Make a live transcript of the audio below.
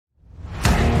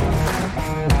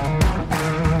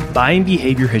Buying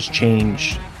behavior has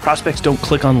changed. Prospects don't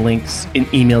click on links in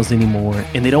emails anymore,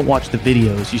 and they don't watch the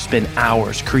videos you spend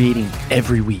hours creating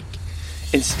every week.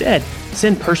 Instead,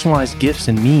 send personalized gifts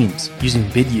and memes using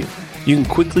Vidyou. You can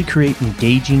quickly create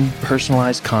engaging,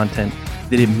 personalized content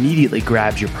that immediately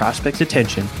grabs your prospect's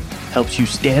attention, helps you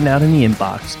stand out in the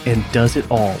inbox, and does it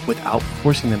all without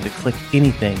forcing them to click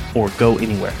anything or go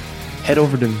anywhere. Head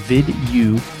over to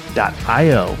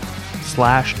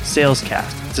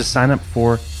vidyou.io/salescast to sign up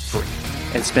for free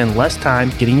and spend less time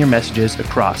getting your messages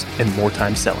across and more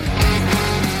time selling.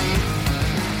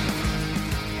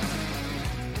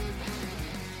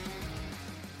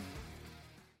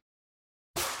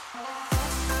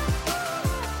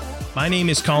 My name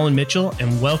is Colin Mitchell,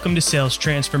 and welcome to Sales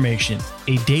Transformation,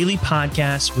 a daily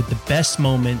podcast with the best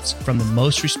moments from the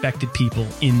most respected people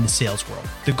in the sales world.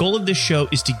 The goal of this show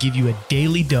is to give you a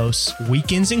daily dose,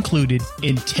 weekends included,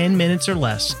 in 10 minutes or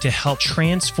less to help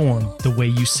transform the way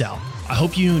you sell. I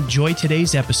hope you enjoy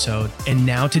today's episode, and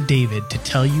now to David to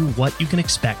tell you what you can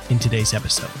expect in today's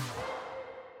episode.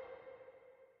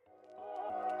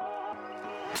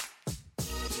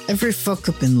 Every fuck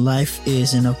up in life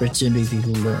is an opportunity to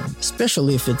learn,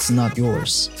 especially if it's not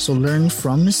yours. So learn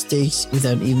from mistakes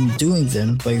without even doing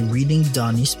them by reading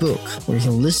Donnie's book, where he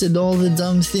listed all the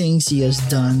dumb things he has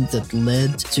done that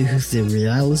led to the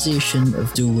realization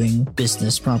of doing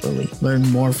business properly. Learn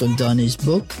more from Donnie's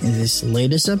book in this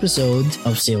latest episode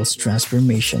of Sales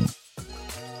Transformation.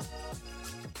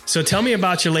 So tell me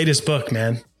about your latest book,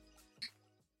 man.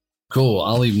 Cool.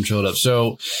 I'll even show it up.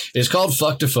 So it's called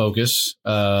Fuck to Focus.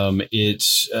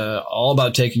 It's all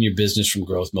about taking your business from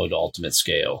growth mode to ultimate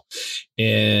scale.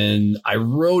 And I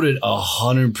wrote it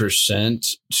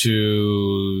 100%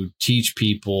 to teach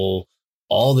people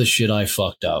all the shit I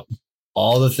fucked up,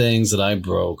 all the things that I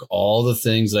broke, all the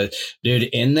things that dude,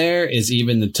 in there is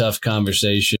even the tough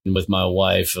conversation with my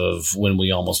wife of when we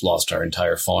almost lost our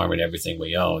entire farm and everything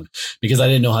we owned because I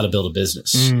didn't know how to build a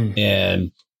business.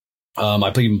 And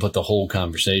I even put the whole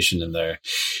conversation in there,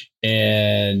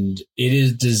 and it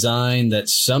is designed that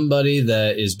somebody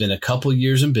that has been a couple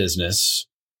years in business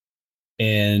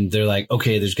and they're like,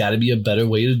 okay, there's got to be a better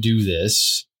way to do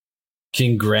this,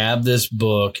 can grab this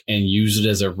book and use it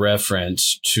as a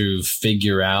reference to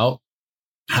figure out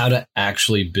how to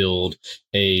actually build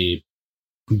a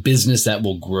business that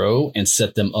will grow and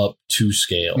set them up to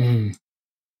scale.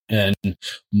 And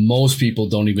most people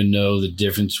don't even know the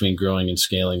difference between growing and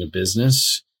scaling a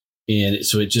business. And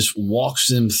so it just walks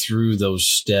them through those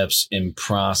steps and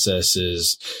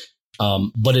processes.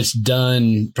 But it's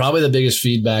done. Probably the biggest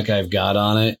feedback I've got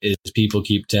on it is people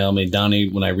keep telling me, Donnie,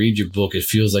 when I read your book, it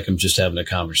feels like I'm just having a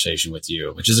conversation with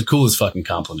you, which is the coolest fucking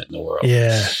compliment in the world.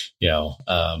 Yeah. You know,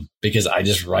 because I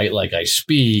just write like I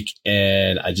speak,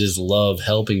 and I just love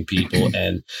helping people.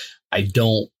 And I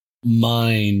don't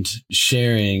mind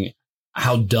sharing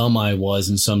how dumb I was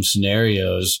in some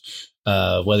scenarios,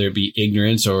 whether it be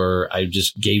ignorance or I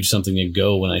just gave something a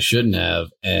go when I shouldn't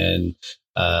have. And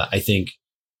I think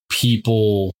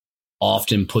people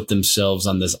often put themselves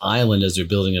on this island as they're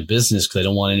building a business because they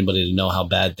don't want anybody to know how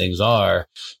bad things are,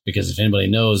 because if anybody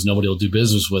knows, nobody will do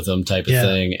business with them type of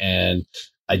thing. And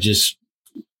I just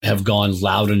have gone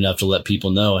loud enough to let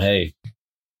people know, hey,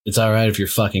 it's all right if you're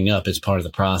fucking up. It's part of the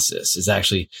process. It's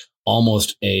actually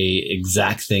almost a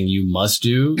exact thing you must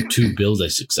do to build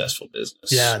a successful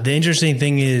business. Yeah. The interesting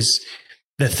thing is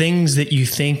the things that you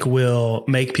think will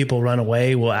make people run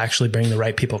away will actually bring the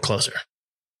right people closer.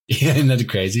 Yeah. Isn't that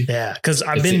crazy? Yeah. Cause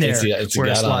I've been there where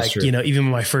it's like, you know, even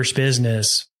my first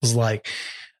business was like,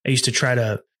 I used to try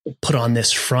to put on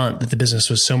this front that the business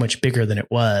was so much bigger than it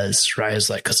was, right? It's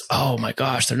like, cause, oh my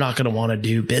gosh, they're not going to want to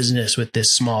do business with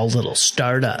this small little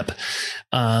startup.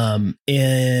 And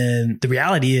the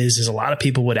reality is a lot of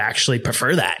people would actually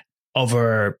prefer that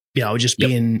over, you know, just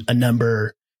being a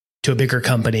number to a bigger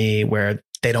company where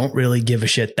they don't really give a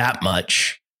shit that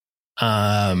much.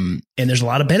 And there's a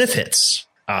lot of benefits,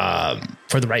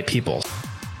 for the right people.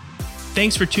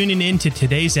 Thanks for tuning in to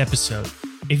today's episode.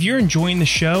 If you're enjoying the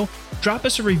show, drop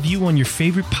us a review on your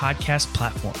favorite podcast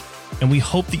platform. And we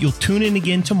hope that you'll tune in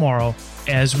again tomorrow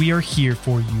as we are here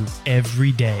for you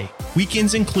every day,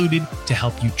 weekends included, to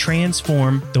help you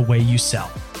transform the way you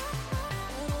sell.